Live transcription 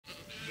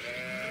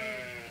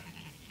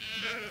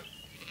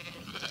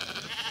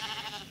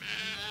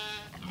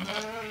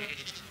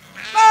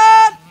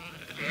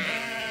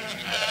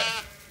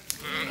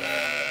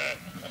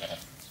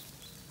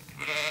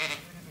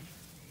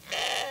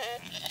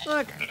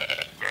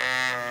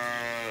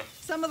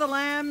Some of the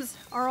lambs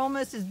are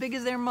almost as big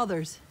as their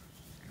mothers.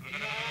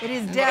 It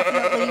is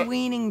definitely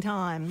weaning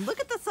time. Look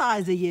at the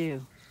size of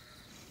you.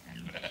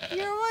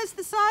 You're almost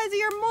the size of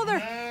your mother.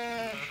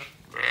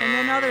 And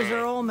then others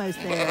are almost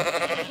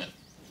there.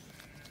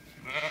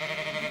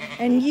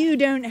 And you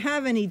don't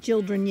have any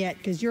children yet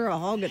because you're a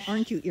hogget,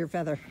 aren't you,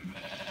 Earfeather?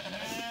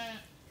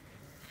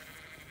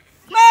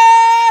 Come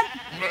on!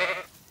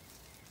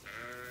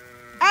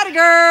 Atta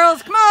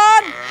girls, come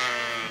on!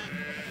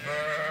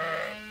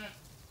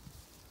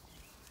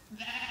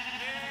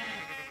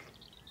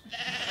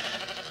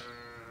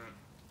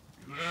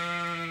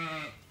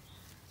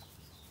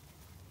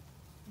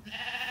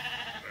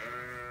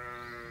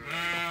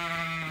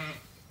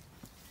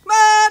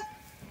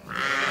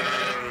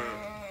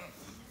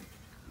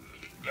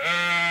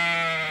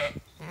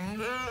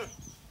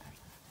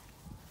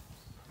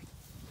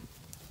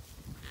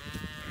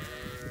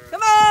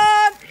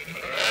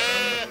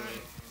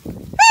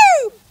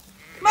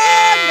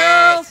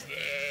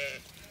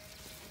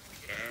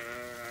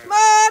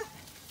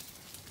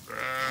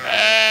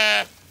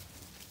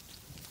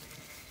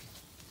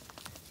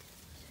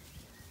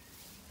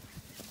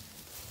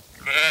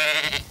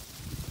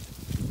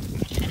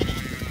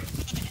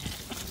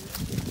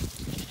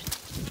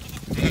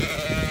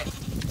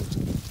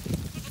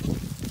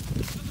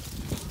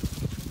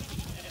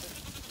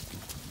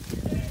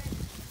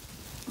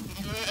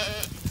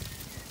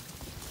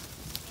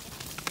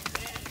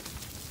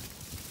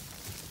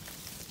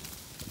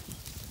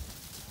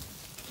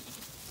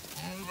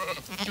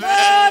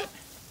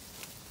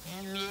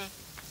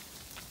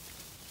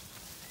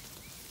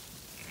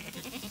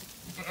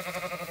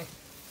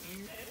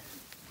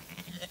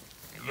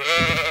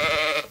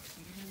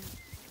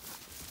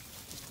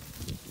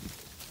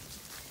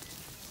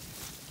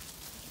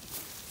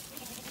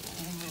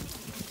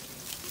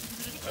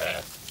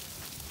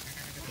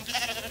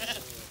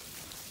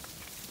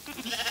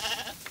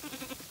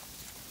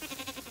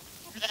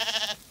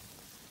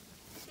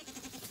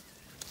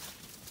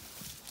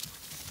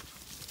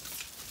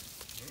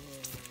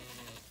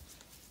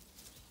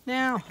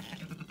 Now,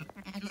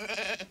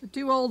 the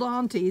two old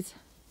aunties,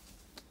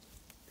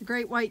 the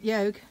great white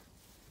yoke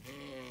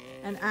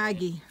and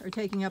Aggie, are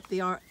taking up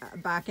the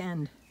back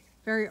end.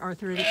 Very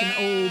arthritic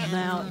and old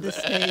now at this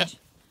stage.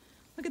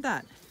 Look at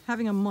that,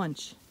 having a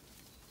munch.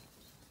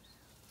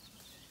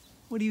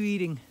 What are you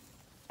eating?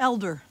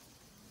 Elder.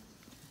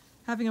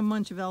 Having a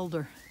munch of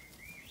elder.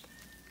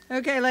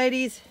 Okay,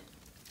 ladies.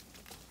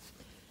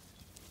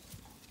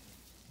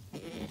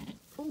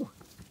 Oh,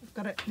 I've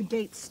got the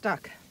gate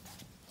stuck.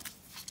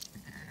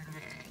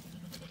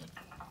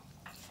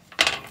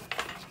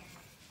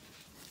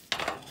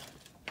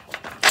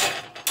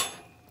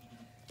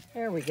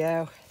 There we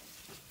go.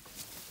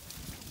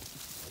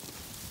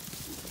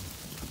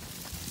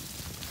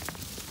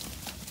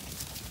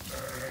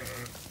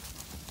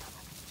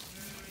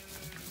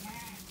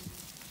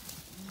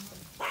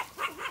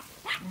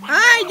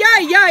 Ay,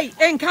 ay, ay,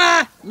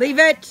 Inca, leave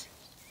it.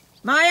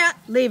 Maya,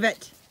 leave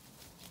it.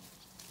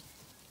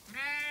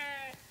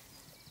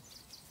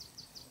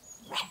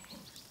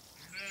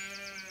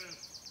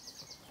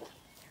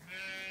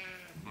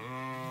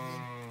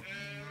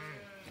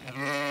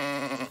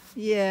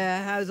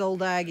 Yeah, how's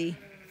old Aggie?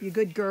 You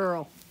good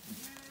girl.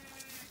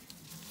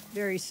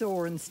 Very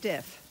sore and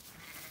stiff.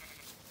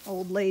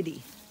 Old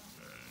lady.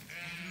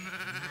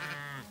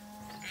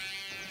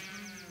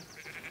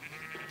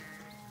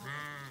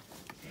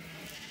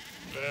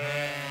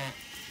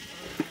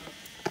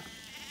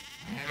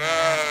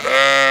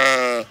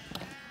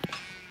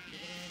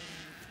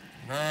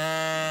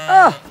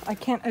 Oh, I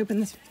can't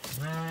open this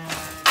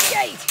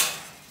gate.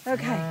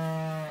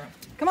 Okay.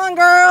 Come on,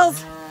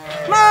 girls.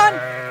 Come on.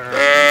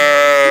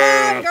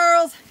 Come on,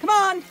 girls. Come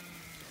on. Woo!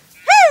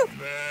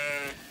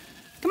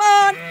 Come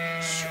on.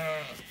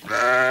 Come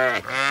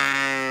on.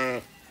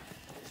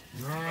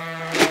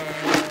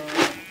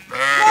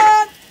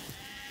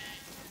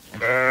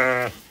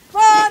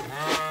 Come on.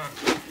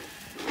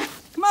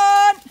 Come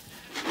on.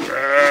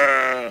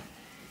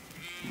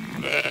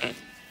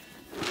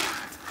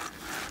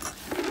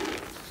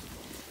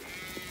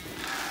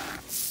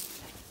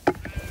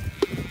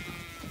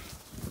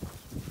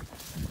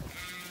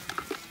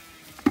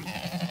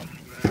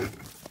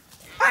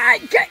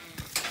 Okay.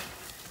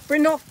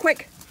 Brindle,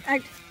 quick.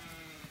 Out.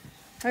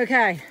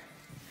 Okay.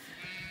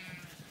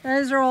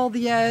 Those are all the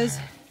ewes.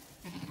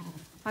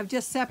 I've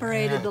just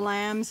separated the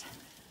lambs.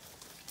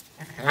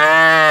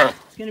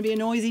 It's going to be a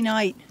noisy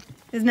night,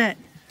 isn't it?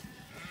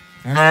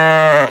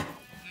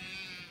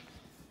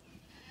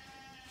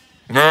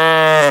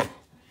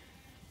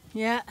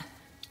 Yeah.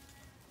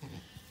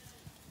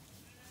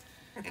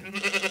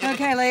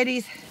 Okay,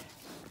 ladies.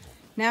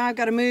 Now I've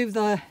got to move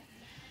the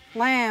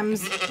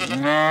lambs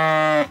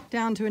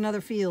down to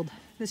another field.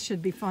 This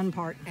should be fun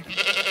part.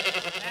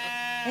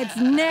 It's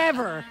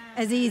never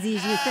as easy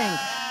as you think.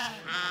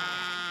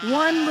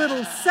 One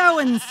little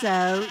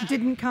so-and-so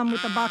didn't come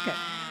with a bucket.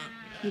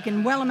 You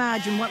can well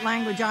imagine what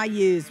language I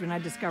used when I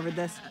discovered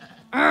this.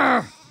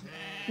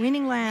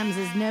 Weaning lambs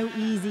is no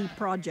easy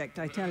project,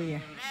 I tell you.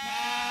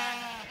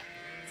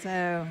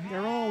 So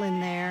they're all in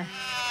there.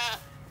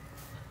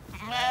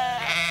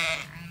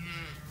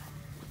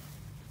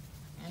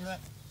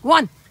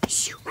 One.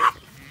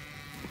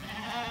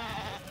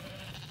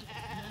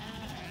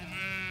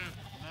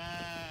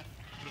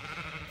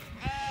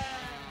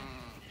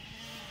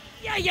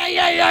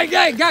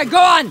 Yeah, go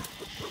on.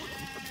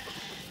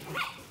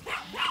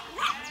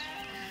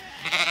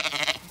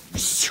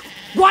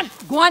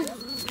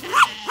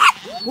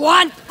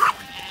 One.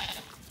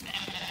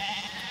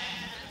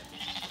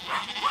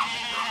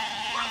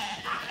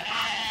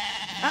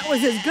 That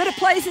was as good a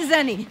place as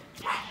any.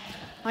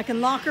 I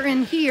can lock her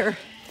in here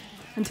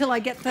until I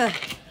get the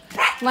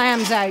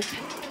lambs out.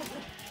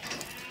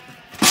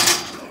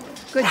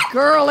 Good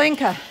girl,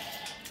 Inca.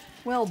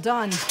 Well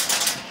done.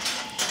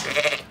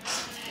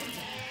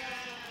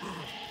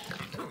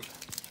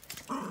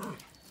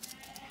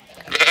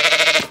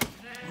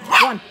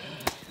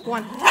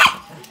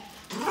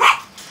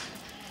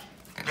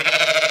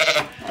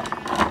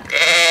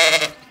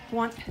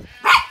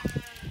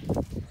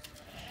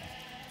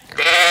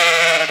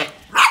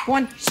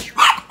 One.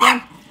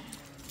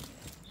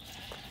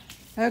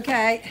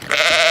 Okay.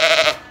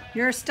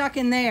 You're stuck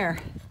in there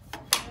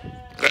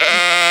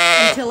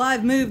until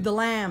I've moved the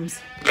lambs.